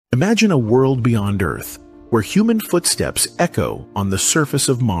Imagine a world beyond Earth, where human footsteps echo on the surface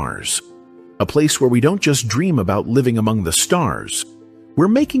of Mars. A place where we don't just dream about living among the stars, we're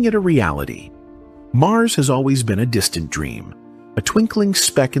making it a reality. Mars has always been a distant dream, a twinkling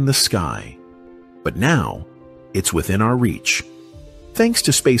speck in the sky. But now, it's within our reach. Thanks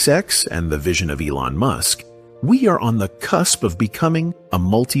to SpaceX and the vision of Elon Musk, we are on the cusp of becoming a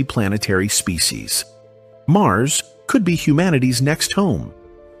multi-planetary species. Mars could be humanity's next home.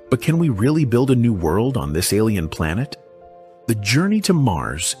 But can we really build a new world on this alien planet? The journey to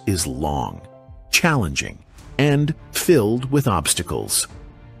Mars is long, challenging, and filled with obstacles.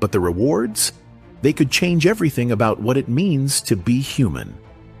 But the rewards? They could change everything about what it means to be human.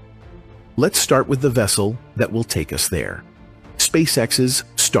 Let's start with the vessel that will take us there. SpaceX's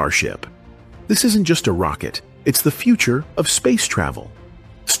Starship. This isn't just a rocket, it's the future of space travel.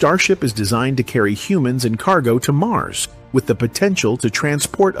 Starship is designed to carry humans and cargo to Mars, with the potential to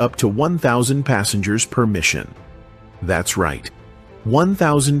transport up to 1,000 passengers per mission. That's right,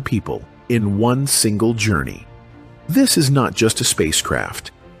 1,000 people in one single journey. This is not just a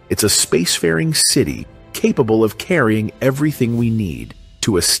spacecraft. It's a spacefaring city capable of carrying everything we need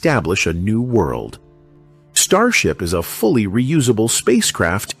to establish a new world. Starship is a fully reusable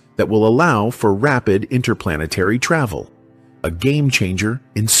spacecraft that will allow for rapid interplanetary travel, a game changer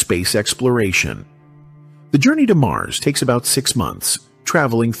in space exploration. The journey to Mars takes about 6 months,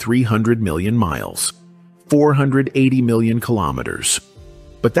 traveling 300 million miles, 480 million kilometers.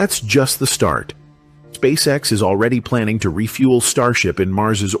 But that's just the start. SpaceX is already planning to refuel Starship in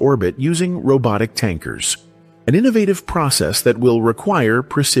Mars's orbit using robotic tankers, an innovative process that will require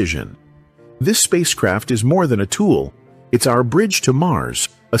precision. This spacecraft is more than a tool. It's our bridge to Mars,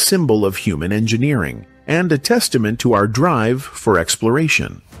 a symbol of human engineering, and a testament to our drive for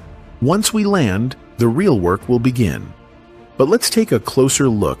exploration. Once we land, the real work will begin. But let's take a closer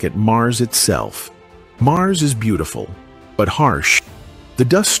look at Mars itself. Mars is beautiful, but harsh. The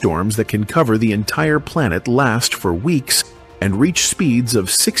dust storms that can cover the entire planet last for weeks and reach speeds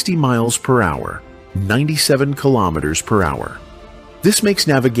of 60 miles per hour, 97 kilometers per hour. This makes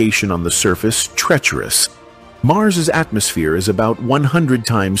navigation on the surface treacherous. Mars's atmosphere is about 100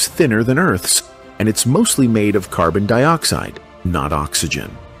 times thinner than Earth's, and it's mostly made of carbon dioxide, not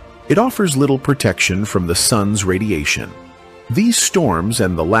oxygen. It offers little protection from the sun's radiation. These storms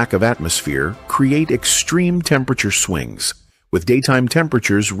and the lack of atmosphere create extreme temperature swings, with daytime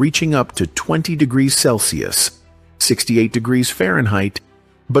temperatures reaching up to 20 degrees Celsius, 68 degrees Fahrenheit,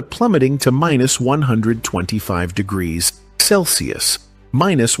 but plummeting to minus 125 degrees Celsius,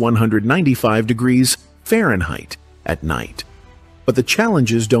 minus 195 degrees Fahrenheit at night. But the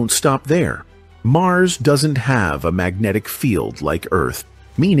challenges don't stop there. Mars doesn't have a magnetic field like Earth,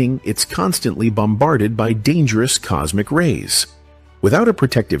 meaning it's constantly bombarded by dangerous cosmic rays. Without a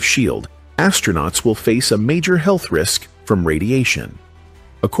protective shield, astronauts will face a major health risk from radiation.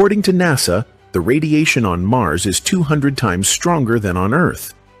 According to NASA, the radiation on Mars is 200 times stronger than on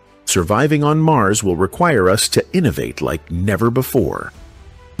Earth. Surviving on Mars will require us to innovate like never before.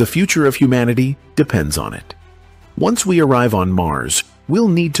 The future of humanity depends on it. Once we arrive on Mars, we'll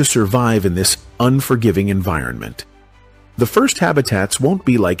need to survive in this unforgiving environment. The first habitats won't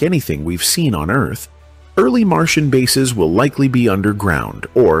be like anything we've seen on Earth. Early Martian bases will likely be underground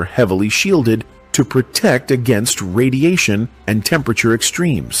or heavily shielded to protect against radiation and temperature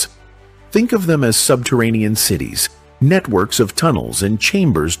extremes. Think of them as subterranean cities, networks of tunnels and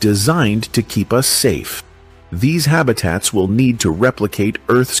chambers designed to keep us safe. These habitats will need to replicate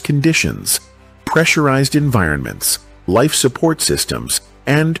Earth's conditions, pressurized environments, life support systems,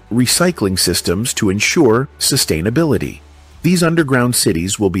 and recycling systems to ensure sustainability. These underground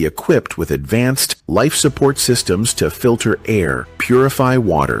cities will be equipped with advanced life support systems to filter air, purify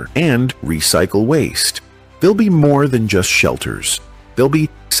water, and recycle waste. They'll be more than just shelters. They'll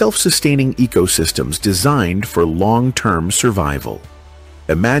be self-sustaining ecosystems designed for long-term survival.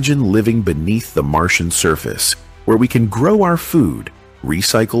 Imagine living beneath the Martian surface, where we can grow our food,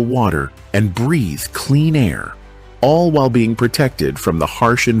 recycle water, and breathe clean air, all while being protected from the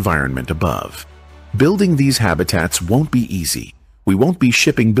harsh environment above. Building these habitats won't be easy. We won't be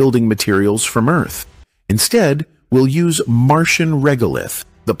shipping building materials from Earth. Instead, we'll use Martian regolith,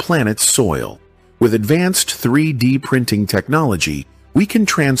 the planet's soil. With advanced 3D printing technology, we can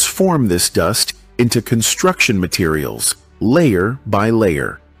transform this dust into construction materials, layer by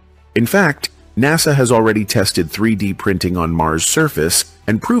layer. In fact, NASA has already tested 3D printing on Mars' surface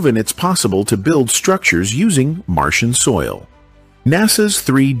and proven it's possible to build structures using Martian soil. NASA's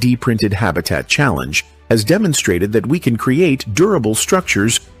 3D Printed Habitat Challenge has demonstrated that we can create durable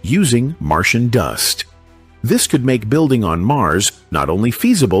structures using Martian dust. This could make building on Mars not only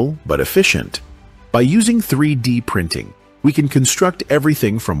feasible, but efficient. By using 3D printing, we can construct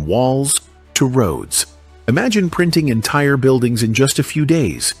everything from walls to roads. Imagine printing entire buildings in just a few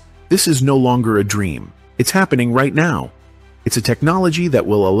days. This is no longer a dream. It's happening right now. It's a technology that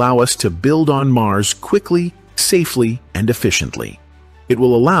will allow us to build on Mars quickly, safely, and efficiently. It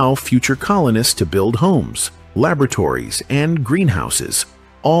will allow future colonists to build homes, laboratories, and greenhouses,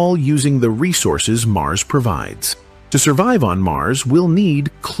 all using the resources Mars provides. To survive on Mars, we'll need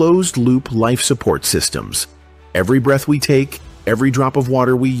closed-loop life support systems. Every breath we take, every drop of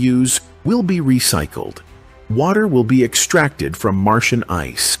water we use, will be recycled. Water will be extracted from Martian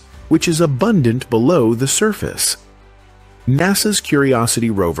ice, which is abundant below the surface. NASA's Curiosity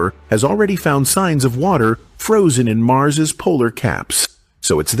rover has already found signs of water frozen in Mars's polar caps,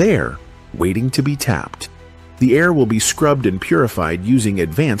 so it's there, waiting to be tapped. The air will be scrubbed and purified using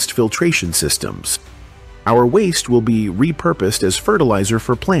advanced filtration systems. Our waste will be repurposed as fertilizer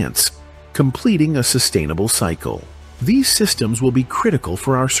for plants, completing a sustainable cycle. These systems will be critical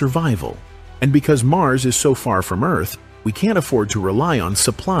for our survival, and because Mars is so far from Earth, we can't afford to rely on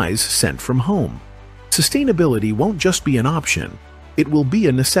supplies sent from home. Sustainability won't just be an option, it will be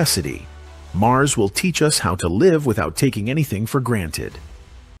a necessity. Mars will teach us how to live without taking anything for granted.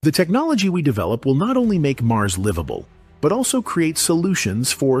 The technology we develop will not only make Mars livable, but also create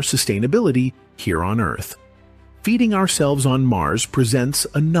solutions for sustainability here on Earth. Feeding ourselves on Mars presents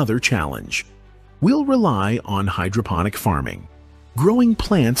another challenge. We'll rely on hydroponic farming, growing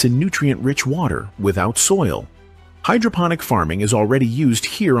plants in nutrient-rich water without soil. Hydroponic farming is already used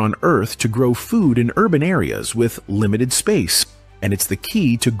here on Earth to grow food in urban areas with limited space, and it's the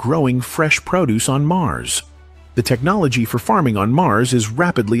key to growing fresh produce on Mars. The technology for farming on Mars is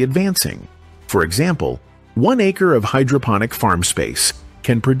rapidly advancing. For example, 1 acre of hydroponic farm space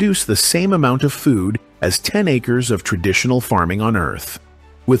can produce the same amount of food as 10 acres of traditional farming on Earth.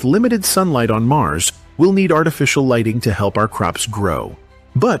 With limited sunlight on Mars, we'll need artificial lighting to help our crops grow.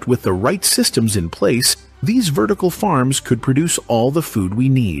 But with the right systems in place, these vertical farms could produce all the food we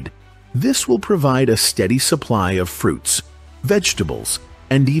need. This will provide a steady supply of fruits, vegetables,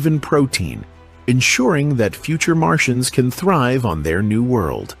 and even protein, ensuring that future Martians can thrive on their new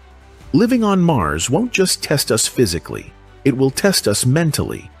world. Living on Mars won't just test us physically, it will test us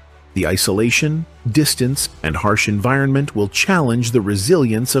mentally. The isolation, distance, and harsh environment will challenge the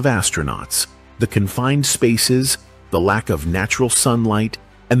resilience of astronauts. The confined spaces, the lack of natural sunlight,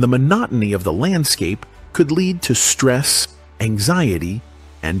 and the monotony of the landscape could lead to stress, anxiety,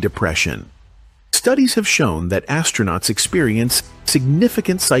 and depression. Studies have shown that astronauts experience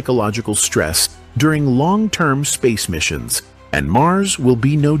significant psychological stress during long-term space missions, and Mars will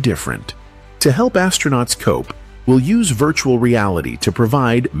be no different. To help astronauts cope, we'll use virtual reality to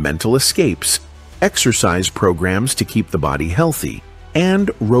provide mental escapes, exercise programs to keep the body healthy,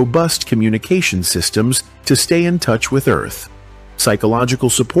 and robust communication systems to stay in touch with Earth. Psychological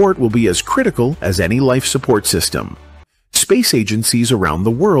support will be as critical as any life support system. Space agencies around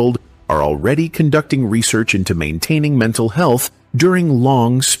the world are already conducting research into maintaining mental health during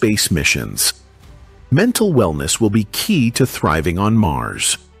long space missions. Mental wellness will be key to thriving on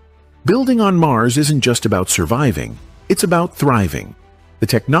Mars. Building on Mars isn't just about surviving, it's about thriving. The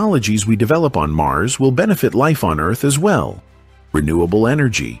technologies we develop on Mars will benefit life on Earth as well. Renewable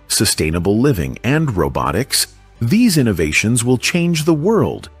energy, sustainable living, and robotics, these innovations will change the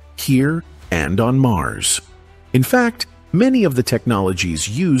world, here and on Mars. In fact, many of the technologies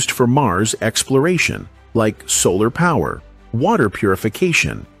used for Mars exploration, like solar power, water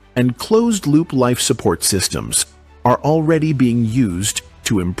purification, and closed-loop life support systems, are already being used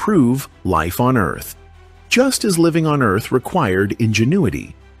to improve life on Earth. Just as living on Earth required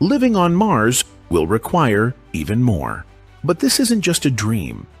ingenuity, living on Mars will require even more. But this isn't just a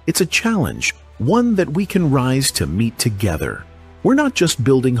dream, it's a challenge, one that we can rise to meet together. We're not just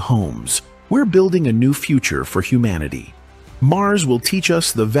building homes, we're building a new future for humanity. Mars will teach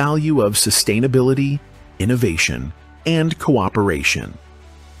us the value of sustainability, innovation, and cooperation.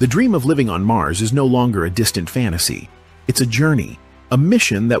 The dream of living on Mars is no longer a distant fantasy. It's a journey, a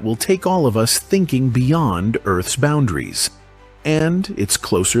mission that will take all of us thinking beyond Earth's boundaries. And it's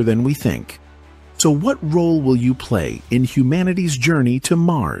closer than we think. So what role will you play in humanity's journey to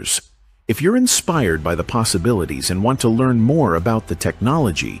Mars? If you're inspired by the possibilities and want to learn more about the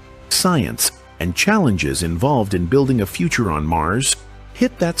technology, science, and challenges involved in building a future on Mars,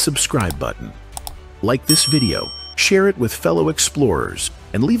 hit that subscribe button. Like this video, share it with fellow explorers,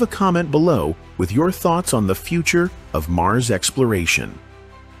 and leave a comment below with your thoughts on the future of Mars exploration.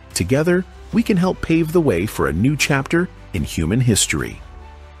 Together, we can help pave the way for a new chapter in human history.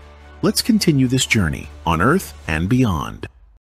 Let's continue this journey on Earth and beyond.